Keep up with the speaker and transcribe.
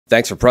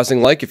Thanks for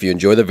pressing like if you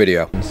enjoy the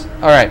video.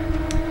 Alright.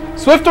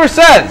 Swiftor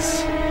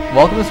Says!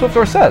 Welcome to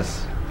Swiftor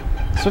Says.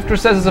 Swiftor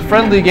Says is a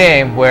friendly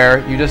game where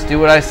you just do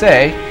what I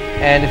say,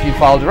 and if you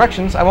follow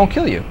directions, I won't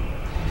kill you.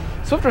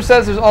 Swiftor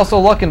Says there's also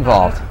luck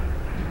involved.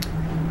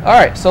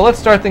 Alright, so let's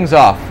start things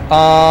off.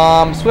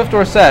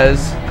 Swiftor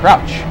Says,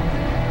 crouch.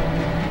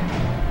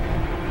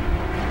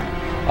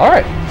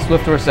 Alright,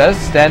 Swiftor Says,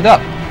 stand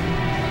up.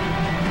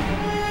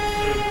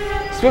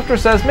 Swiftor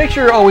Says, make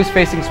sure you're always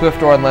facing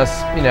Swiftor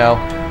unless, you know,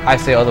 I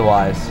say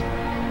otherwise.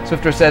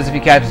 Swiftor Says if he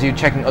catches you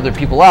checking other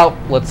people out,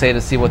 let's say to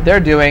see what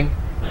they're doing,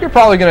 you're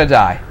probably going to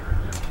die.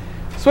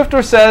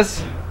 Swiftor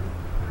Says,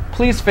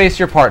 please face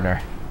your partner.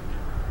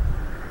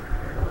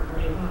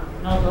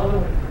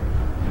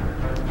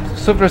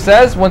 Swiftor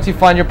Says, once you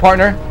find your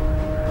partner,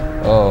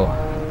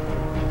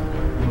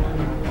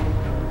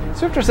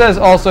 Swiftor Says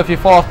also if you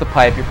fall off the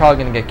pipe, you're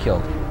probably going to get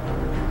killed.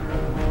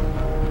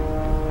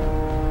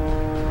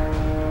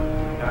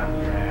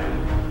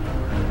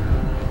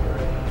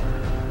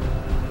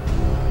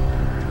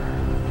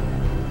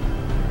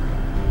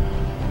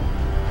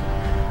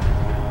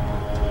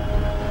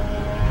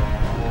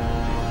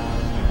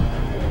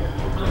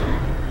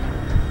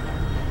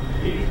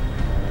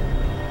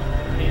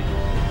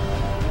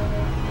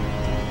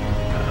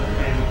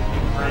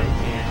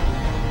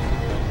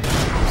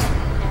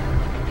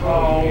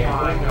 Oh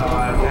my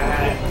god,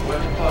 man.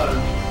 What close?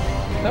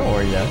 Don't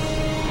worry, yes.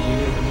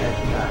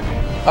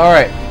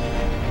 Alright.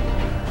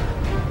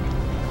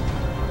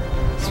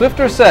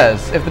 Swiftor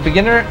Says, if the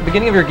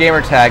beginning of your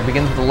gamer tag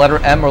begins with the letter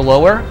M or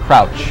lower,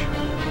 crouch.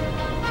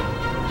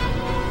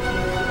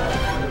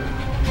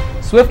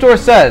 Swiftor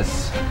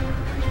Says,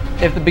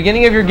 if the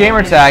beginning of your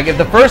gamer tag, if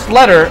the first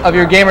letter of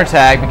your gamer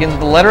tag begins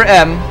with the letter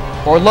M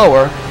or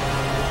lower,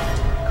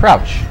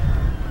 crouch.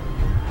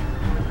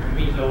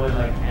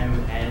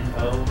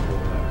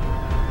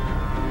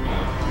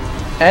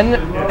 N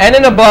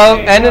and above,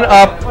 N and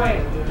up.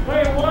 Wait,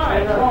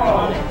 why?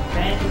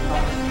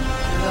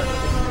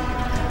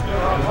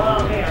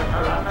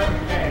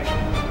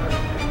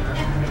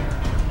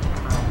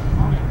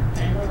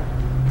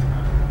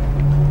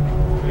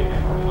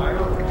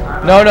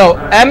 No,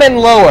 M and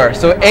lower.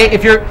 So A,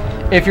 if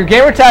your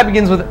gamer tag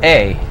begins with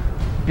A,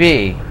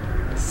 B,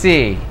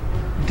 C,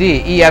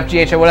 D, E, F, G,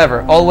 H, or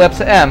whatever, all the way up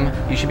to M,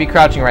 you should be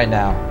crouching right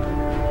now.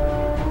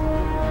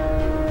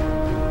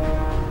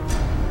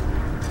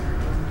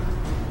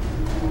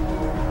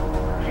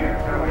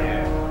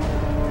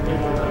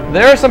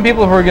 There are some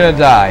people who are gonna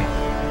die.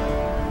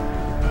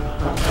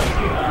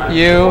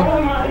 You.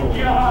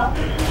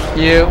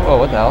 Oh,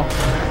 what the hell?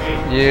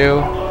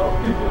 You.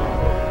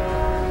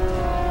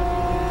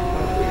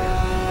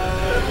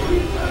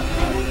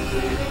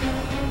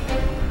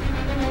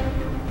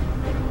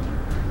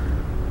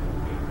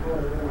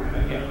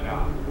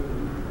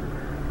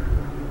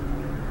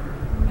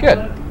 Good.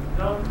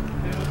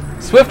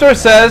 Swiftor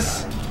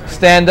Says,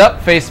 stand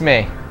up, face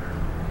me.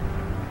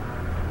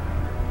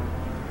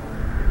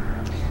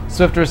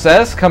 Swiftor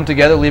Says, come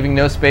together, leaving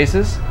no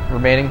spaces,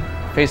 remaining,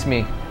 face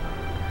me.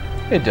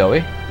 Hey,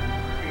 Doey.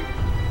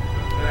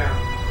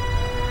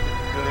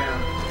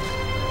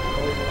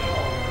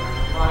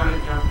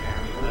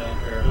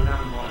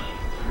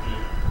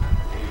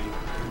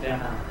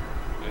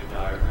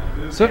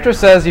 Swiftor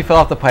Says you fell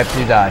off the pipe and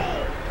you die.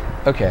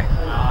 Okay.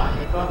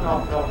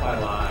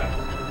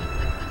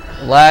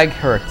 Lag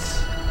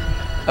hurts.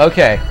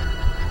 Okay.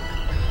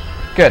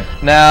 Good.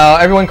 Now,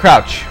 everyone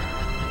crouch.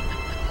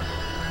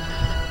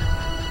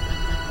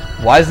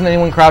 Why isn't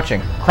anyone crouching?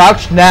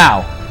 Crouch now,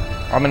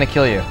 or I'm gonna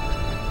kill you.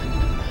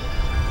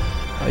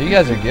 Oh, you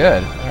guys are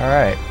good.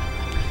 Alright.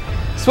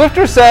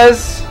 Swiftor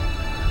Says,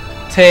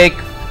 take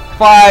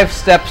 5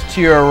 steps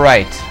to your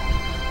right.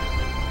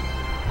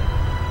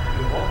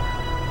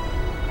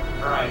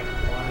 Alright. 1,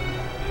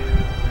 2,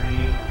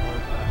 3, 4,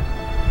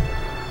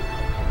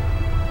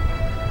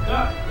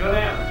 5. Go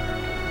down.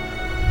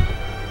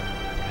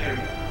 There we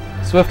go.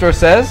 Swiftor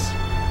Says,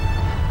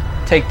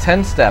 take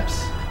 10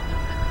 steps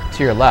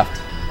to your left.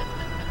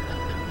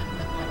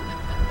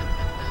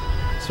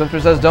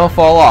 Swiftor Says, don't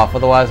fall off,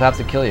 otherwise I have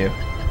to kill you. 2,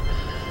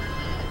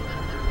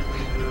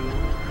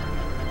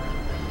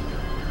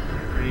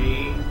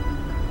 3,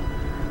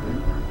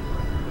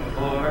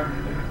 4,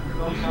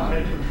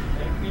 5,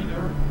 6,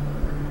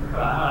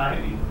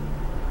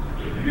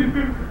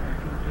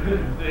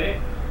 7, 8.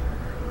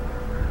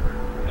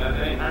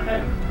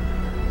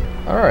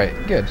 Alright,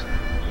 good.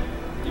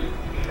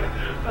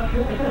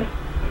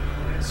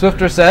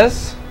 Swiftor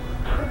Says,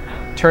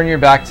 turn your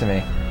back to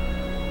me.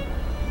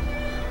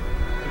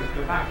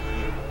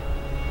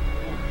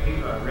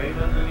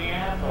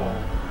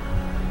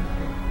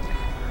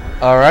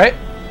 Alright.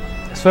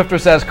 Swiftor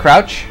Says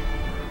crouch.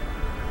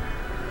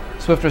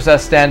 Swiftor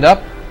Says stand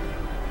up.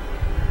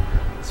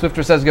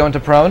 Swiftor Says go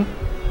into prone.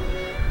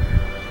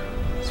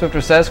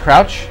 Swiftor Says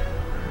crouch.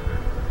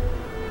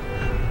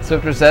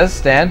 Swiftor Says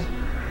stand.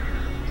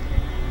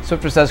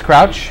 Swiftor Says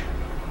crouch.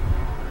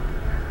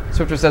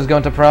 Swiftor Says go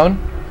into prone.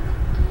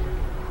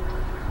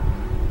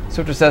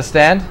 Swiftor Says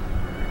stand.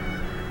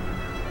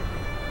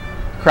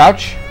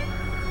 Crouch.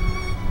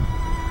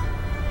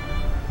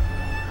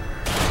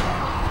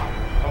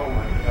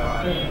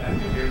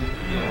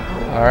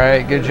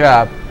 Alright, good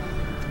job.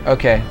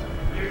 Okay.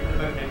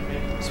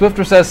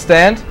 Swiftor says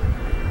stand.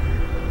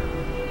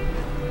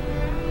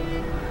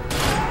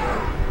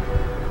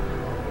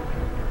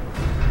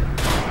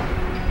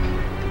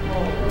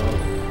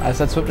 I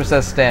said Swiftor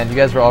says stand. You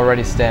guys were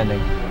already standing.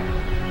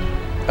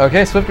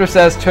 Okay, Swiftor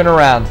says turn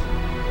around.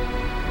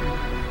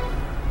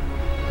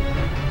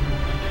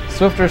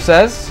 Swiftor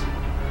says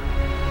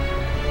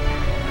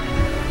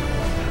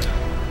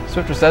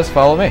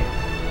follow me.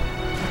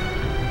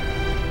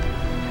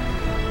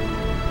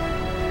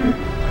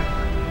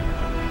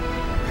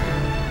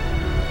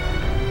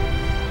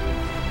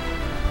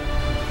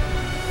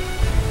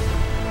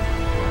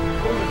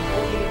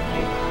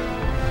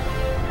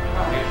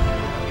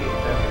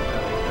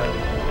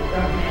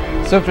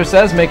 Swiftor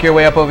says make your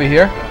way up over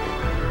here.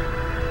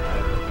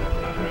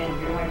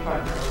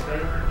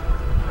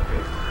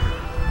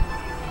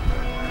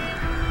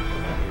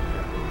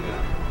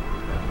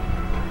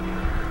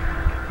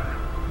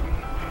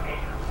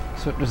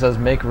 Swiftor says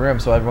make room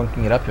so everyone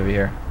can get up over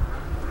here.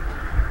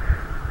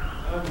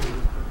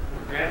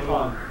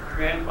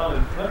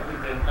 Grandfather slept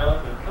with that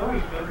elephant. Sorry,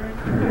 children.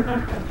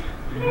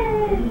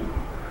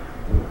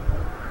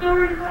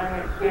 Sorry,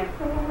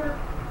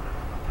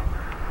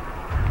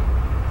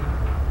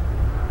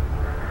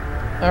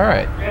 All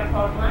right.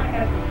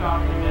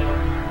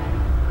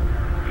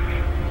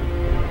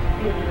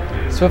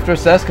 Swiftor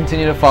says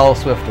continue to follow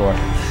Swiftor.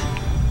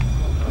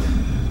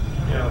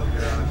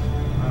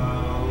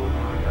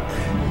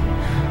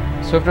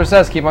 Swiftor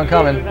says keep on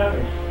coming.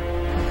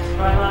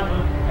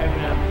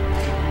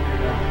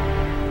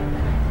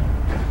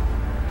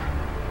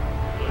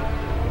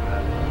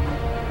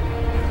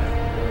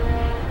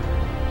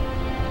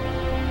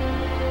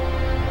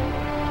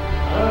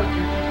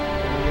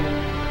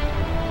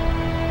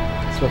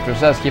 Swiftor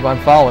says keep on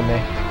following me.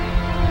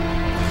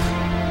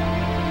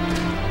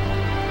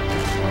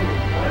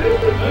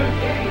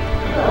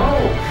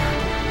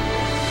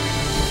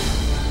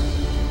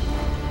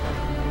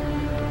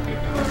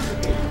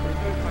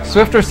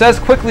 Swiftor says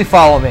quickly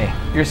follow me.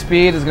 Your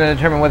speed is going to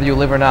determine whether you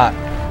live or not.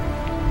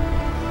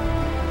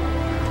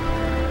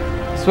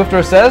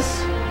 Swiftor says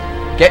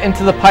get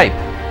into the pipe.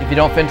 If you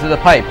don't fit into the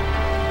pipe,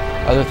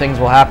 other things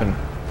will happen.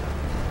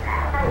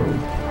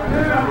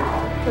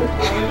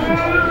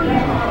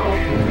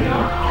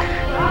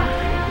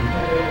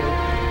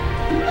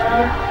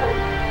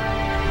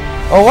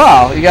 Oh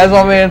wow, you guys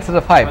all made it into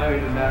the pipe.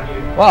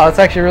 Wow, that's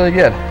actually really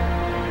good.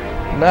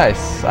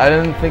 Nice. I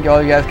didn't think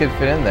all you guys could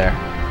fit in there.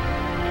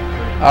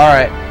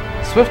 Alright.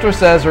 Swiftor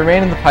says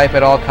remain in the pipe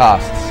at all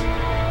costs.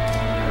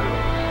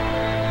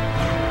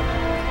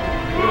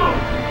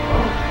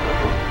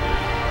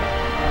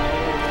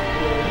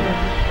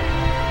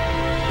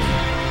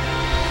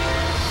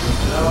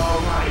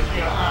 Oh my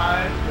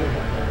God.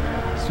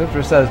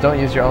 Swiftor says don't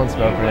use your own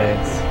smoke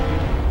grenades.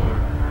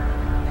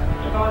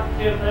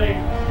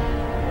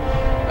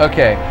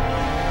 Okay.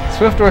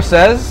 Swiftor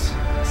says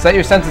set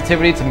your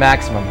sensitivity to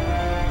maximum.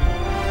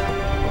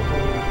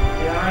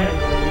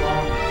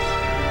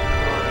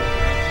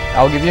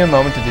 I'll give you a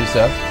moment to do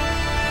so.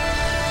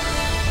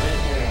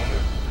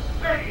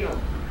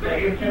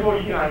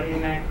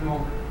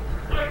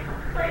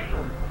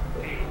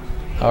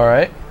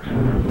 Alright.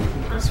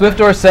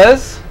 Swiftor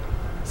says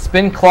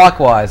spin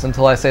clockwise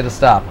until I say to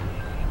stop.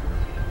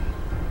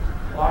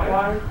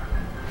 Clockwise?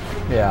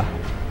 Yeah.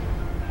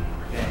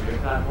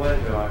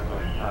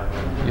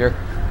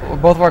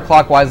 Both of our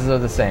clockwises are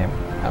the same.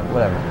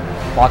 Whatever.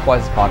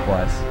 Clockwise is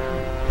clockwise.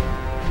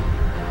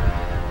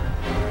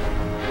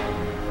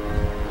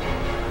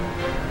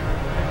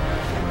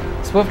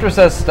 Swiftor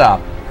says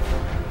stop.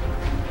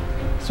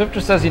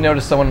 Swiftor says he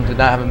noticed someone did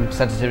not have a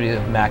sensitivity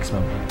of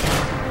maximum.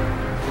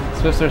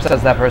 Swiftor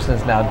says that person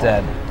is now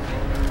dead.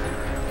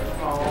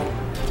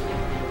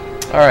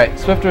 Alright,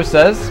 Swiftor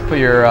says put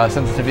your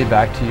sensitivity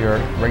back to your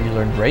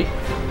regular rate.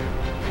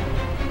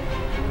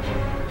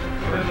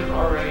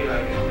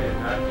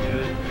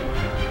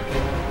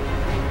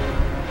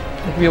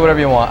 It can be whatever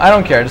you want. I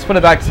don't care. Just put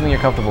it back to something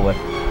you're comfortable with.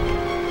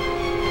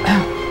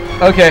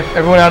 Okay,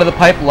 everyone out of the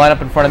pipe, line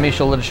up in front of me,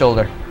 shoulder to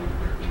shoulder.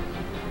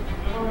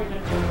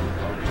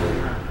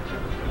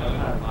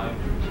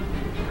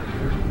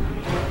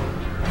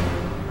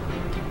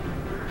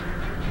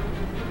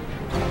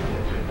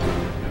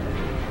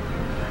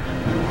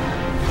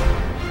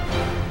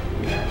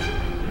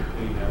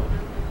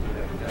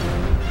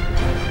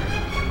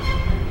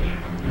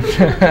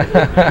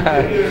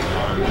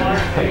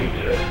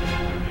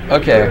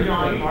 Okay.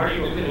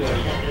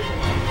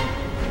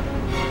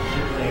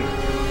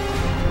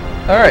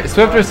 Alright,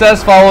 Swiftor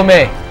says follow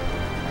me.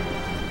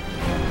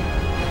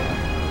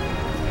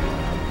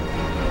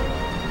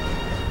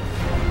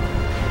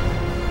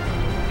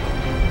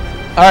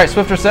 Alright,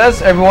 Swiftor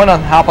says everyone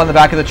hop on the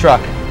back of the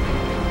truck.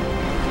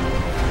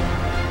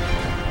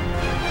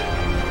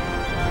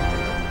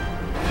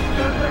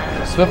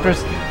 Swiftor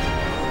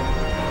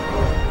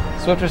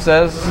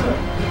says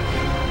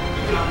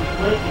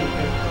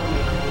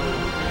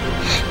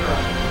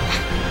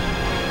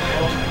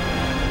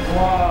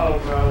Whoa,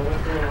 bro,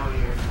 what's going on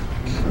here?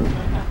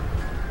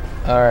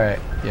 Alright,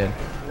 good.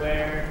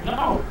 Where?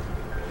 No!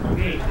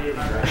 Okay,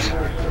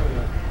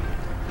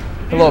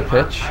 Hello,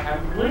 Pitch.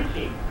 I'm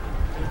glitching.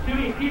 There's too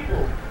many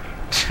people.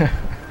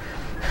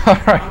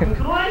 Alright. I'm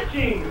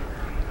glitching!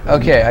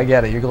 Okay, I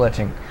get it. You're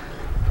glitching.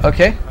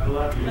 Okay. I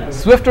love you.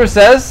 Swiftor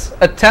says,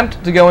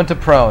 attempt to go into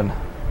prone.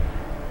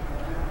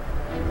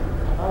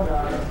 Oh,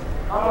 God.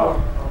 Oh.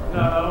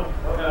 No.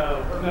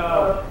 No.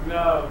 No.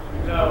 No.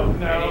 No.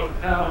 No.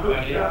 No.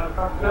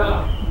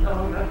 No.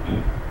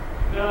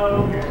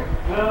 No. No.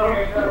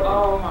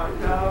 Oh, my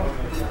God.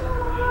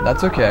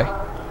 That's okay.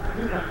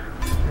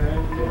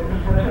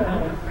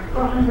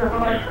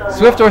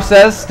 Swiftor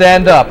says,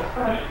 stand up.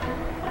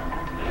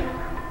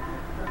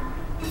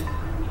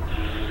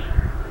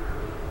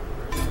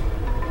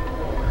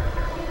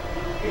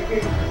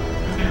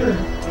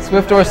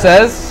 Swiftor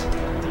says,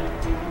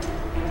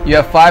 you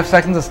have 5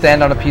 seconds to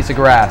stand on a piece of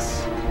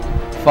grass.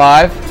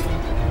 5,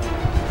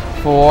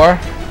 4,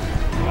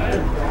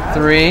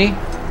 3,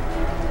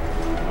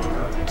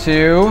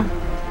 2,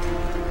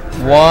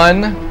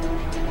 1,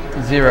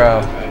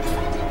 0.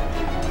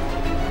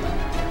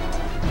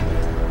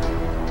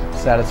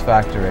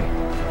 Satisfactory.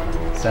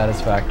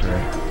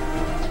 Satisfactory.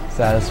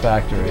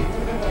 Satisfactory.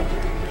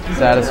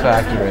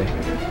 Satisfactory.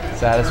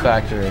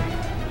 Satisfactory.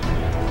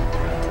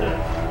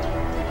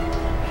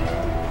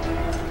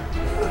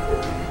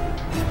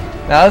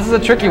 Now this is a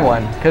tricky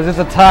one because it's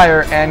a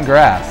tire and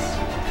grass.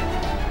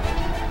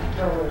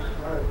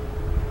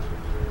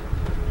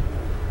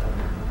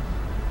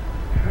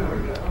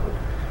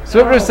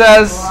 Swiftor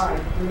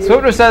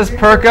says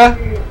Perka.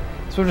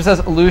 Swiftor says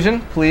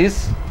illusion,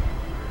 please.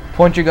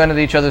 Point your gun at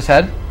each other's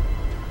head.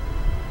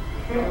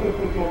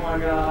 Oh, my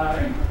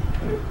God.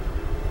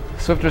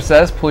 Swiftor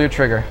says pull your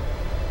trigger.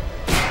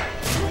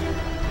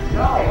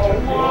 No.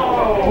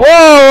 Whoa. Whoa,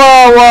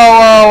 whoa, whoa,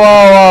 whoa,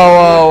 whoa,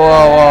 whoa, whoa,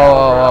 whoa, whoa,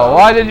 whoa.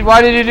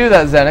 Why did you do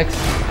that, Xenix?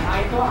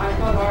 I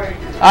thought hard.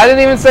 I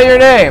didn't even say your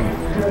name.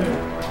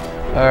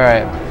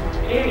 Alright.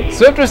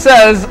 Swiftor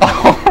says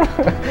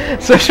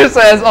Swiftor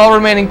says all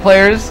remaining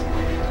players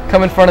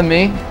come in front of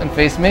me and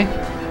face me.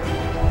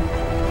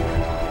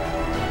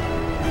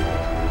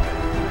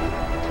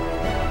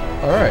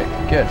 Alright,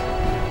 good.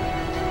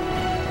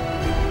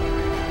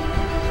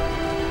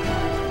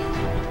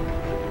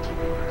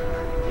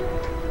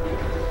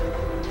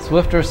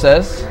 Swiftor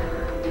says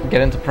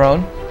get into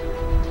prone.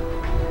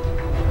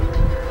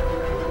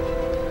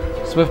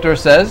 Swiftor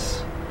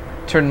says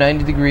turn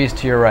 90 degrees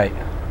to your right.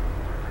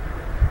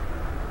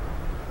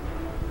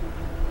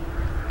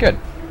 Good.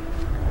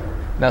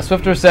 Now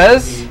Swiftor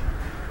says,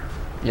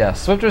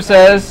 Swiftor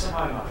says,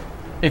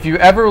 if you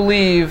ever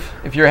leave,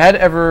 if your head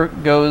ever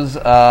goes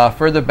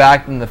further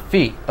back than the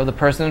feet of the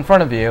person in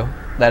front of you,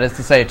 that is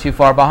to say too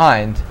far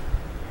behind,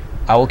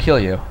 I will kill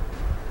you.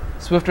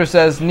 Swiftor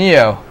says,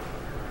 Neo,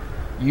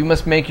 you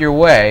must make your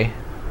way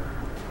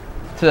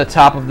to the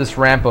top of this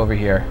ramp over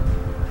here.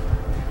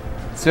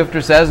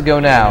 Swiftor says, go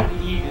now.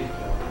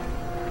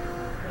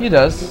 He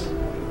does.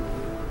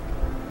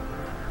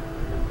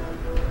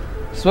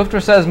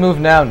 Swiftor says, move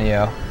now,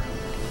 Neo.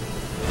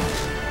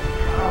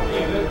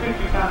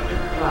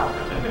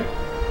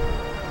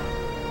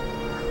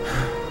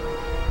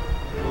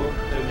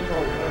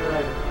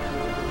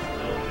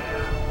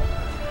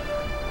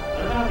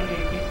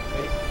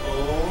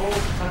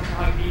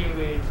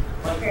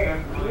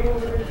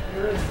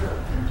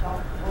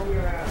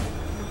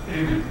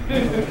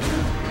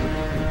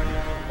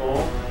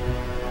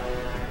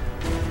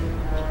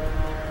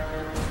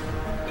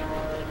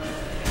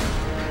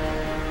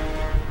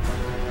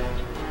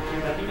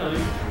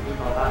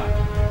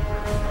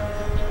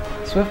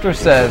 Swiftor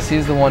says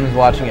he's the one who's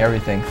watching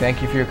everything.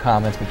 Thank you for your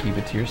comments, but keep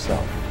it to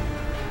yourself.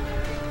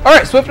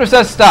 Alright, Swiftor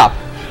says stop.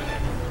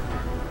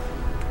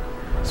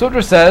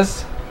 Swiftor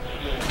says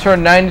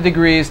turn 90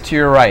 degrees to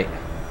your right.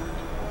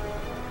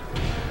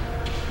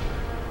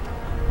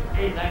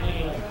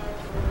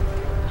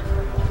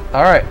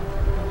 Alright.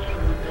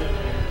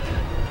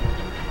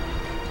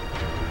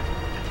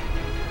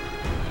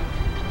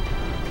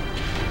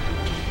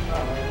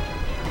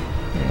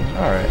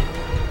 Alright.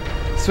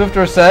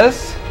 Swiftor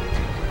says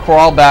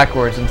crawl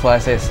backwards until I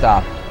say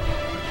stop.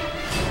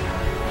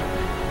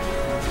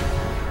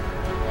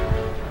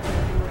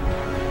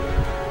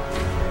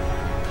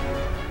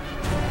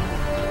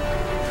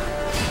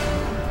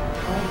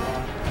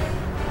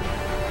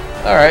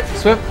 Alright,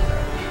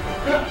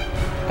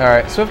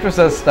 Alright, Swiftor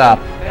says stop.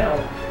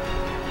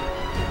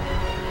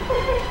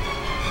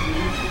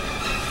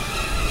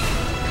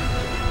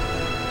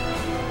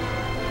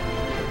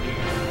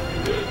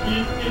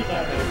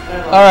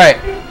 Alright,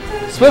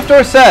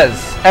 Swiftor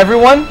says,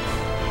 everyone,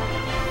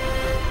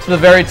 to the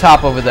very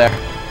top over there.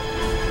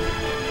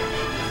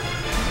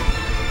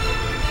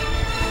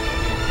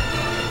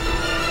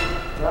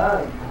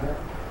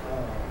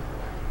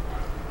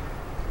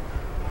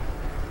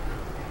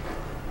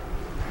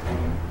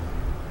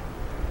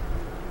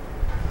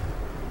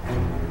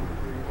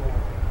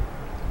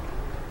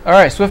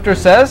 Alright, Swiftor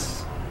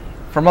says,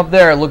 from up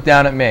there, look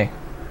down at me.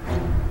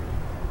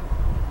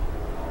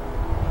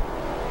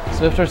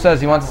 Swiftor says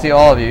he wants to see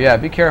all of you. Yeah,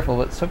 be careful.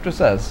 But Swiftor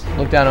says,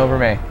 look down over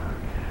me.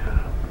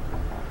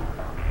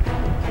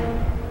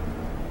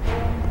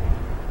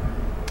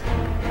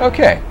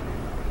 Okay.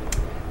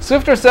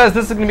 Swiftor says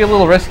this is going to be a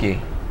little risky.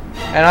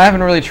 And I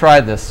haven't really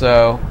tried this,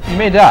 so you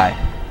may die.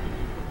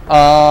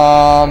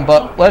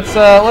 But let's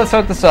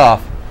start this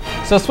off.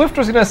 So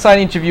Swiftor's going to assign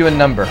each of you a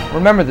number.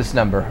 Remember this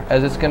number,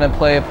 as it's going to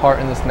play a part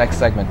in this next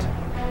segment.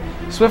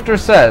 Swiftor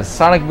says,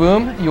 Sonic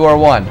Boom, you are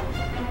 1.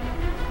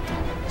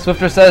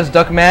 Swiftor says,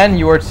 Duckman,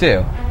 you are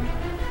 2.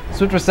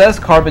 Swiftor says,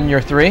 Carbon, you're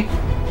 3.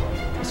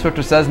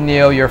 Swiftor says,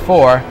 Neo, you're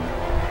 4.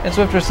 And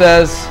Swiftor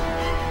says,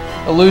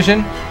 Illusion,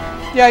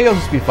 yeah, you'll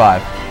just be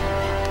 5.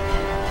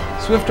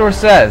 Swiftor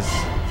says,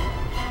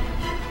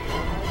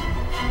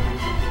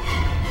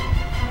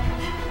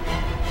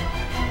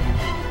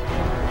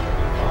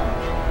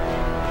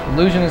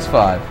 Illusion is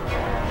 5.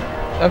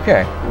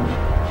 Okay.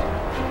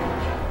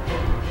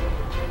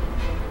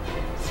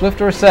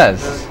 Swiftor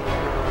says,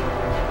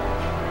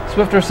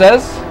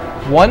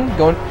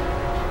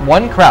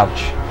 1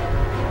 crouch.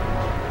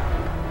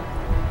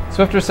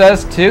 Swiftor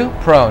says 2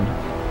 prone.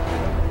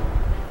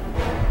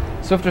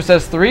 Swiftor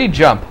says 3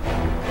 jump.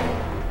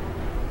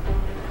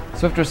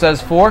 Swiftor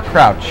says 4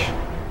 crouch.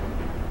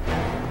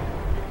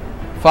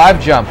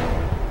 5 jump.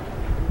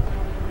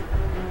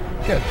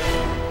 Good.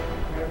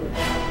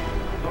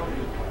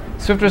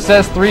 Swiftor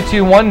says 3,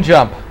 2, 1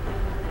 jump.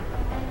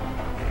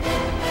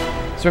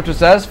 Swiftor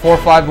says 4,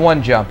 5,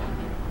 1 jump.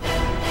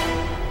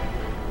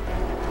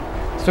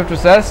 Swiftor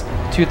says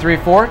 2, 3,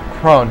 4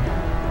 prone.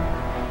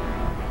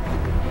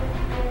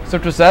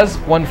 Swiftor says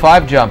 1,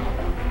 5 jump.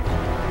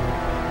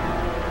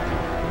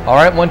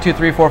 Alright, 1, 2,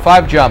 3, 4,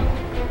 5 jump.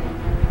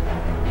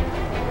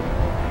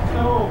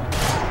 No.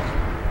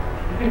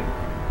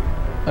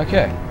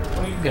 Okay,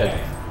 good.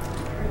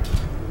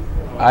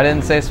 I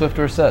didn't say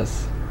Swiftor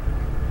says.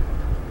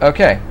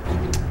 Okay.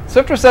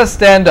 Swiftor says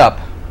stand up.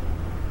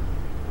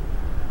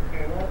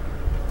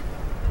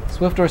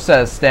 Swiftor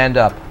says stand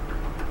up.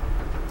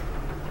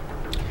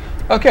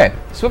 Okay.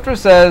 Swiftor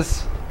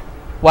says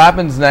what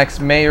happens next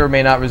may or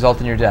may not result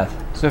in your death.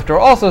 Swiftor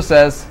also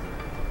says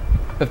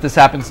if this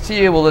happens to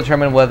you, we'll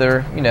determine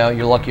whether,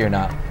 you're lucky or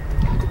not.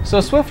 So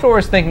Swiftor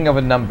is thinking of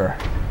a number.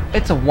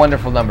 It's a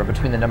wonderful number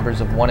between the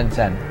numbers of 1 and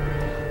 10.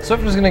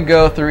 Swiftor is going to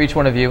go through each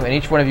one of you, and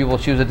each one of you will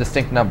choose a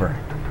distinct number.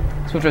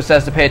 Swiftor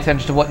says to pay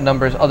attention to what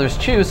numbers others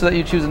choose so that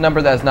you choose a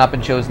number that has not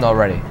been chosen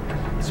already.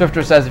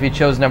 Swiftor says if you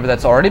chose a number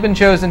that's already been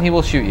chosen, he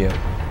will shoot you.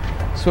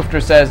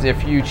 Swiftor says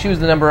if you choose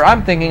the number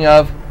I'm thinking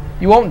of,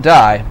 you won't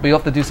die, but you'll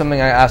have to do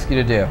something I ask you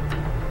to do.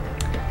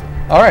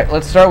 Alright,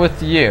 let's start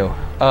with you.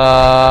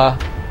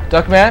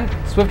 Duckman,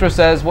 Swiftor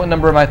says, what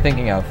number am I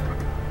thinking of?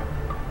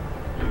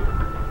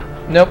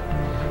 Nope.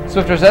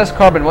 Swiftor says,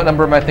 Carbon, what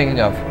number am I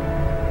thinking of?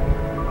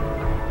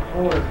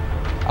 4.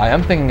 I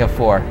am thinking of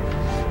 4.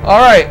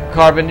 Alright,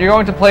 Carbon, you're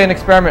going to play an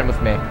experiment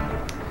with me.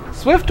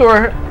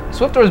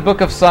 Swiftor's Book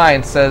of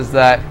Science says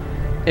that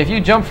if you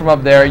jump from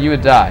up there, you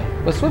would die.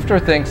 But Swiftor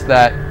thinks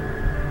that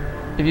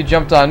if you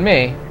jumped on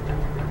me,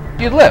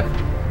 you'd live.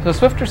 So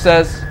Swiftor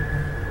says,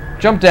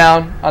 jump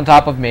down on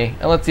top of me,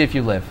 and let's see if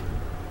you live.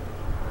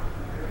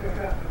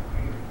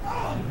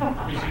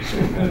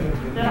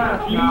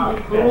 That's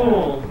not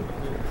cool.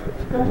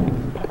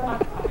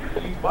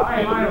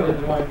 Why am I always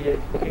the one to get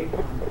kicked?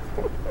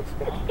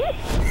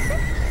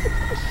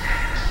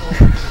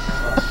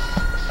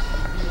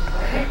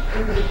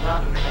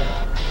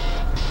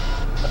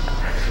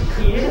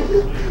 He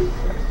is.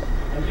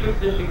 I'm sure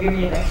this should give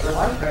me an extra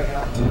life right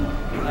now.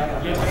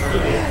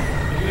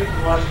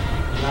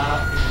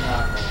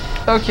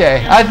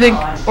 Okay, I think,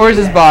 where's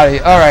his body?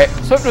 Alright,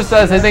 Swiftor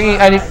says,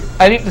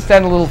 I need to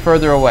stand a little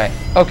further away.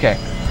 Okay.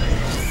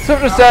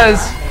 Swiftor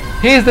says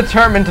he's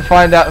determined to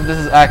find out if this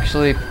is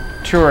actually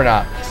true or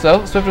not.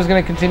 So, Swiftor's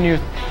going to continue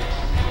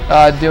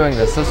doing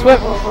this. So,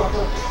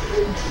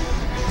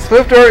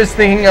 Swiftor is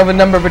thinking of a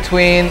number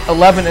between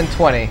 11 and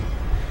 20.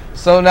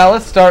 So, now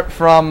let's start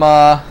from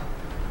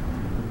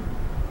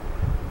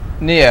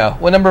Neo.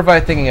 What number am I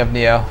thinking of,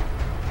 Neo?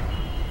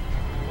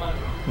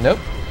 Nope.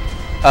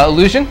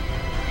 Illusion?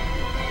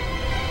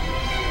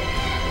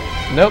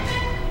 Nope.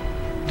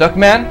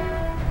 Duckman?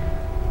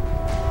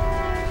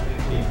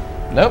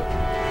 Nope.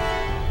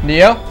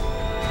 Neo?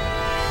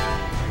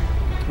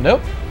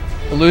 Nope.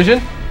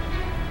 Illusion?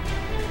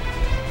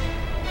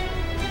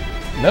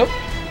 Nope.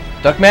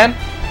 Duckman?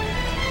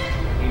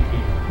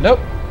 Nope.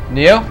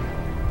 Neo?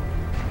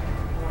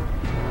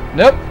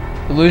 Nope.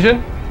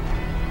 Illusion?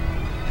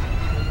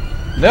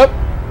 Nope.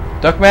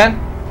 Duckman?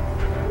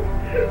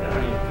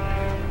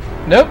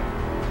 Nope.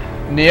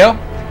 Neo?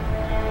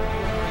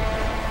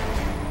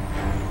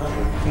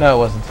 No, it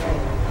wasn't.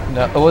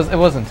 No, it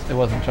wasn't. It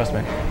wasn't, trust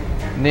me.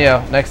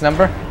 Neo, next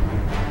number?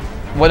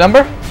 What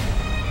number?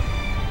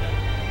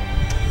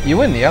 You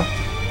win, Neo.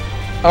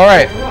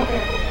 Alright.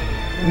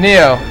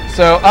 Neo,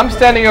 so I'm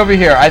standing over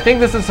here. I think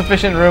this is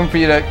sufficient room for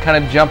you to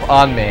kind of jump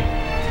on me.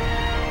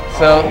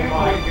 So,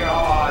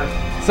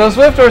 so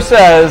Swiftor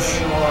says,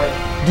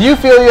 do you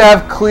feel you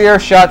have clear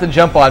shot to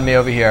jump on me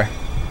over here?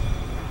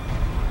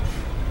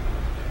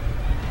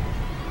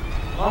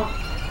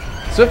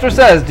 Swiftor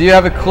Says, do you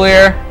have a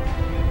clear?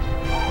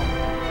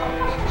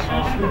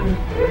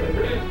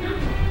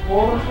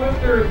 Well,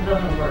 Swiftor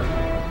doesn't work.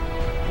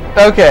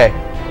 Okay.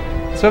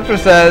 Swiftor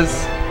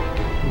Says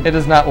it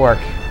does not work.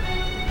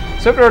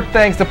 Swiftor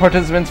thanks the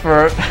participants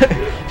for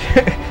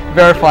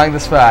verifying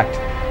this fact.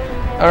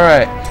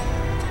 Alright.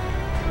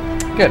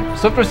 Good.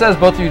 Swiftor Says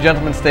both of you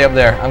gentlemen stay up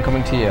there. I'm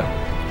coming to you.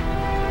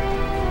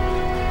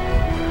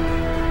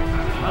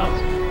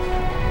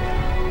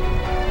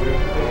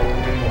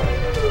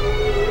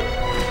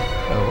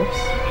 Oh,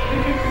 whoops.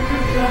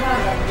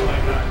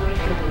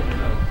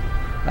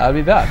 That would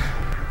be bad.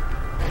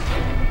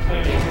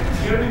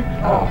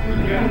 Oh.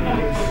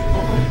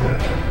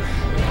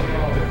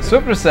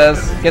 Swiftor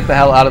Says, get the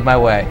hell out of my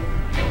way.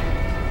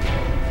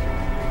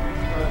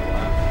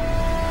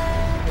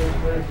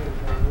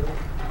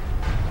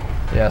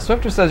 Yeah,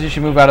 Swiftor Says you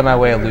should move out of my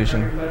way,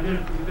 Illusion.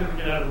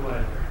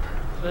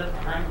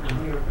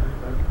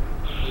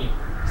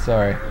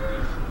 Sorry.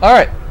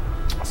 Alright.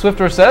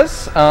 Swiftor Says,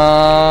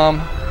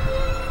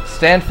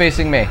 stand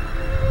facing me.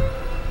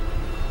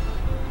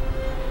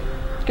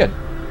 Good.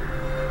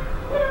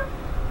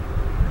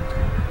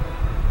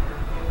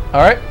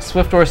 Alright,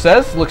 Swiftor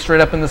Says, look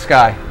straight up in the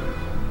sky.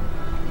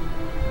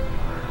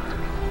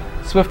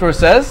 Swiftor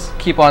Says,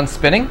 keep on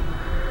spinning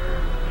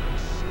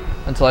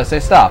until I say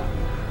stop.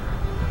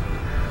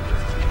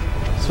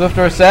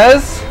 Swiftor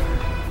Says,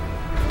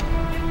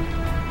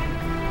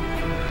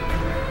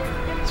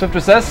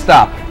 Swiftor Says,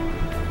 stop.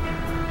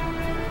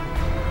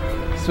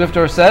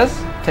 Swiftor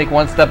Says, take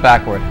one step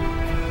backward.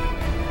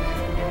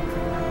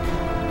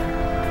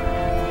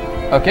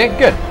 Okay,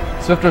 good.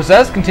 Swiftor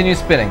Says, continue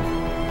spinning.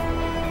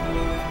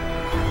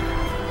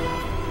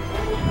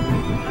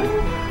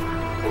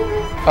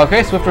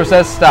 Okay, Swiftor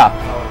Says stop.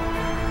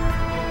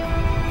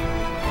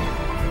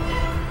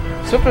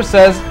 Swiftor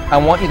Says, I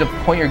want you to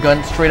point your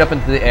gun straight up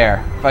into the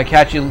air. If I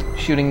catch you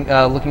shooting,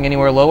 looking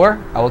anywhere lower,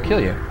 I will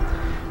kill you.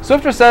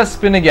 Swiftor Says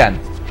spin again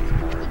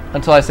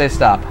until I say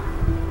stop.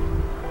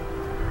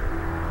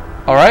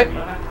 Alright?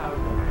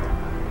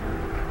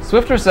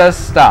 Swiftor Says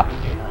stop.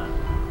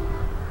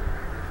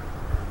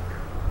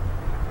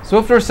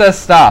 Swiftor Says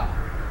stop.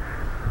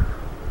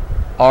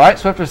 Alright,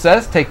 Swiftor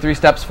Says take 3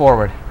 steps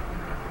forward.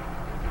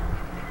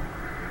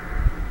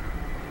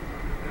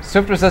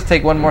 Swiftor Says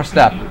take 1 more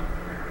step.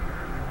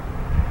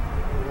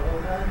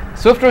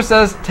 Swiftor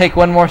Says take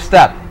 1 more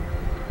step.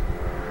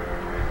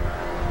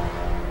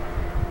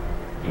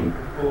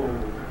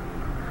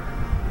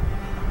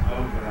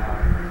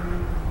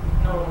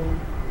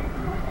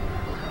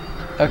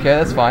 Okay,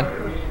 that's fine.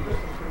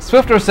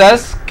 Swiftor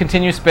Says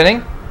continue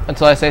spinning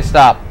until I say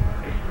stop.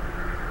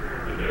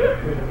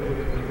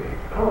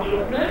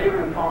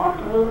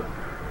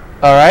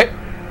 Alright.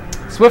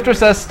 Swiftor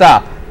Says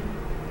stop.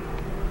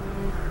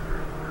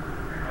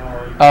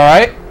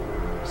 Alright.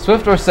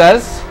 Swiftor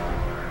Says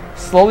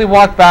slowly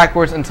walk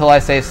backwards until I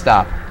say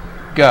stop.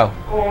 Go.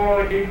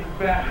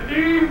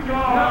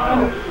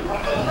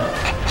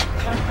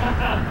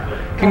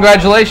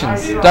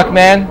 Congratulations.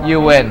 Duckman,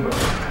 you win.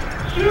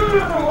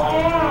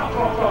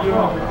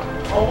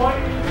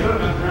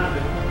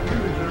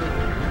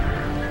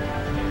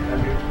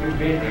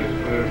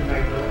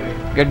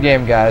 Good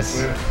game,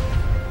 guys.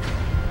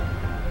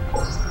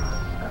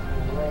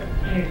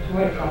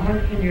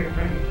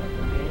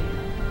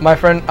 My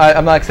friend,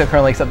 I'm not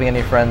currently accepting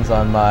any friends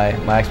on my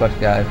Xbox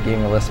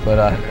gaming list,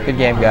 but good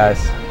game,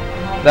 guys.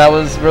 That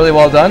was really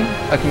well done.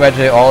 I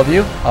congratulate all of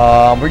you.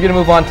 We're going to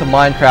move on to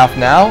Minecraft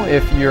now,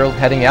 if you're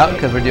heading out,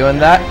 because we're doing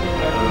that.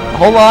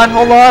 Hold on.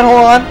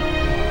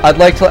 I'd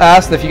like to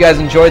ask that if you guys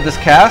enjoyed this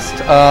cast,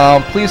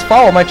 please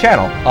follow my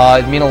channel.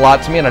 It'd mean a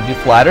lot to me, and I'd be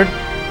flattered.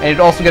 And you'd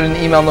also get an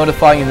email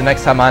notifying you the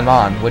next time I'm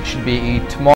on, which should be tomorrow.